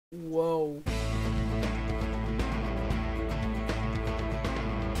Whoa.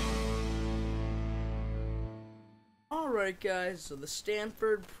 Alright guys, so the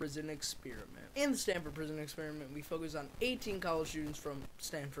Stanford Prison Experiment. In the Stanford Prison Experiment, we focus on 18 college students from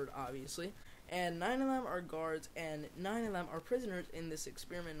Stanford, obviously, and 9 of them are guards, and 9 of them are prisoners in this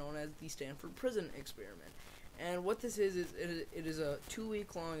experiment known as the Stanford Prison Experiment. And what this is it is a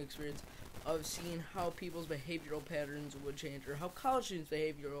 2-week-long experience of seeing how people's behavioral patterns would change, or how college students'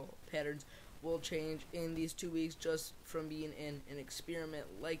 behavioral patterns will change in these 2 weeks just from being in an experiment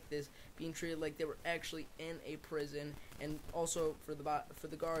like this, being treated like they were actually in a prison, and also for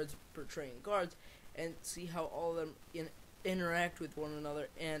the guards, portraying guards, and see how all of them interact with one another.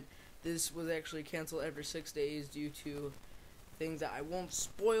 And this was actually canceled every 6 days due to things that I won't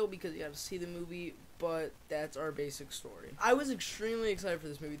spoil because you have to see the movie, but that's our basic story. I was extremely excited for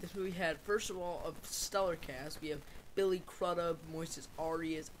this movie. This movie had, first of all, a stellar cast. We have Billy Crudup, Moises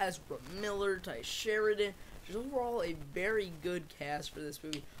Arias, Ezra Miller, Tye Sheridan. Just overall a very good cast for this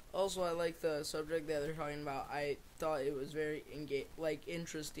movie. Also, I like the subject that they're talking about. I thought it was very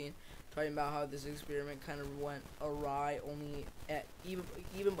interesting, talking about how this experiment kind of went awry only at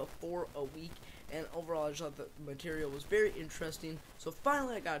even before a week. And overall, I just thought the material was very interesting. So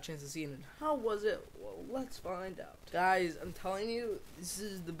finally, I got a chance to see it. And how was it? Well, let's find out. Guys, I'm telling you, this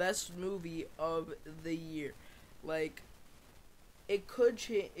is the best movie of the year. Like, it could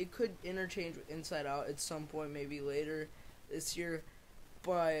interchange with Inside Out at some point, maybe later this year,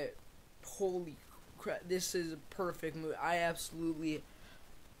 but holy crap, this is a perfect movie.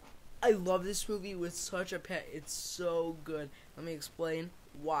 I love this movie with such a pet. It's so good. Let me explain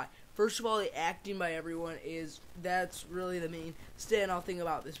why. First of all, the acting by everyone that's really the main standout thing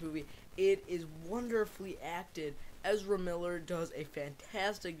about this movie. It is wonderfully acted. Ezra Miller does a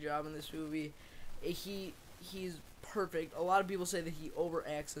fantastic job in this movie. He's perfect. A lot of people say that he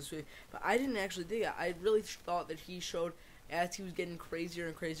overacts this movie, but I didn't actually think that. I really thought that he showed, as he was getting crazier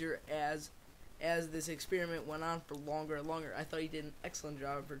and crazier as this experiment went on for longer and longer. I thought he did an excellent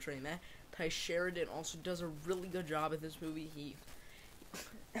job of portraying that. Tye Sheridan also does a really good job in this movie. He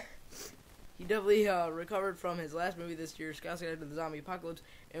definitely recovered from his last movie this year, Scott's Guide to the Zombie Apocalypse,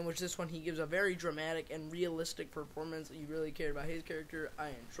 in which this one he gives a very dramatic and realistic performance. You really cared about his character. I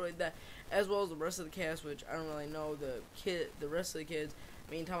enjoyed that, as well as the rest of the cast, which I don't really know the rest of the kids.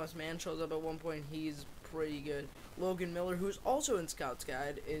 I mean, Thomas Mann shows up at one point. He's pretty good. Logan Miller, who's also in Scout's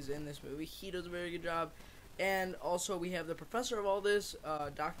Guide, is in this movie. He does a very good job. And also we have the professor of all this,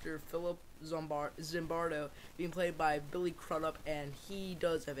 Dr. Philip Zimbardo, being played by Billy Crudup, and he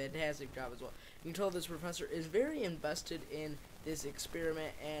does a fantastic job as well. You can tell this professor is very invested in this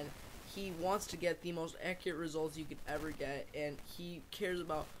experiment, and he wants to get the most accurate results you could ever get, and he cares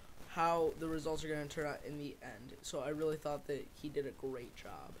about how the results are going to turn out in the end. So I really thought that he did a great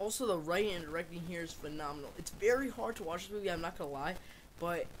job. Also, the writing and directing here is phenomenal. It's very hard to watch this movie, I'm not going to lie,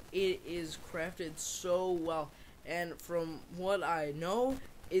 but it is crafted so well. And from what I know,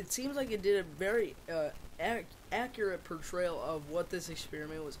 it seems like it did a very accurate portrayal of what this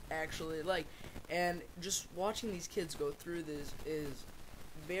experiment was actually like. And just watching these kids go through this is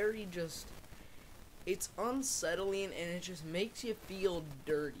very it's unsettling, and it just makes you feel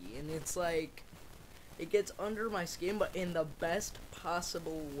dirty. And it's like, it gets under my skin, but in the best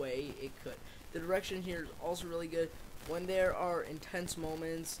possible way it could. The direction here is also really good. When there are intense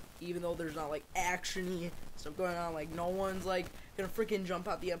moments, even though there's not like action-y stuff going on, like no one's like gonna freaking jump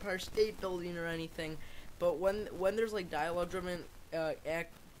out the Empire State Building or anything, but when there's like dialogue-driven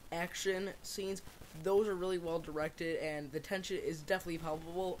action scenes, those are really well directed, and the tension is definitely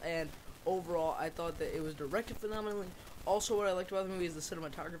palpable. And overall, I thought that it was directed phenomenally. Also, what I liked about the movie is the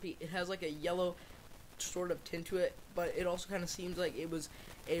cinematography. It has like a yellow sort of tint to it, but it also kind of seems like it was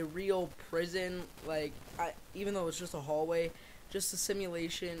a real prison. Like, even though it's just a hallway, just the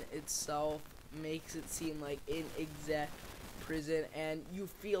simulation itself makes it seem like an exact prison, and you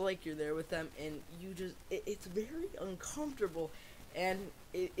feel like you're there with them, and it's very uncomfortable, and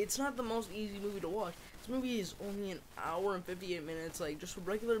it's not the most easy movie to watch. This movie is only an hour and 58 minutes, like just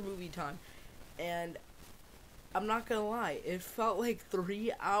regular movie time, and I'm not gonna lie, it felt like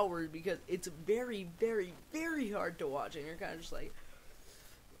 3 hours because it's very, very, very hard to watch, and you're kind of just like,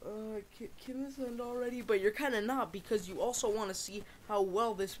 can this end already? But you're kind of not, because you also want to see how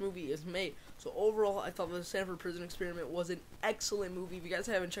well this movie is made. So overall, I thought the Stanford Prison Experiment was an excellent movie. If you guys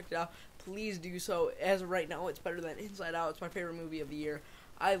haven't checked it out, please do so. As of right now, it's better than Inside Out. It's my favorite movie of the year.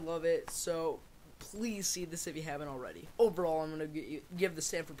 I love it, so please see this if you haven't already. Overall, I'm going to give the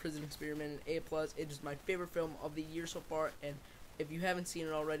Stanford Prison Experiment an A+. It is my favorite film of the year so far, and If you haven't seen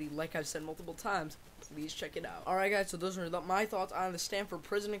it already, like I've said multiple times, please check it out. Alright guys, so those are my thoughts on the Stanford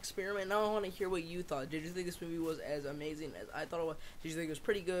Prison Experiment. Now I want to hear what you thought. Did you think this movie was as amazing as I thought it was? Did you think it was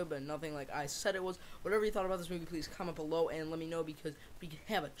pretty good, but nothing like I said it was? Whatever you thought about this movie, please comment below and let me know, because we can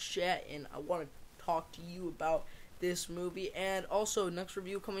have a chat and I want to talk to you about this movie. And also, next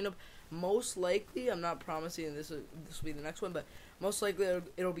review coming up, most likely, I'm not promising this will be the next one, but most likely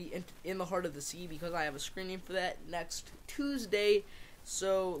it'll be in the Heart of the Sea, because I have a screening for that next Tuesday.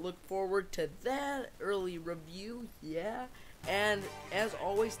 So look forward to that early review, yeah. And as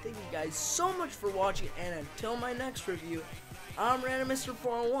always, thank you guys so much for watching, and until my next review, I'm Random Mr.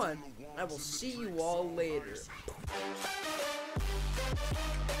 401. I will see you all later.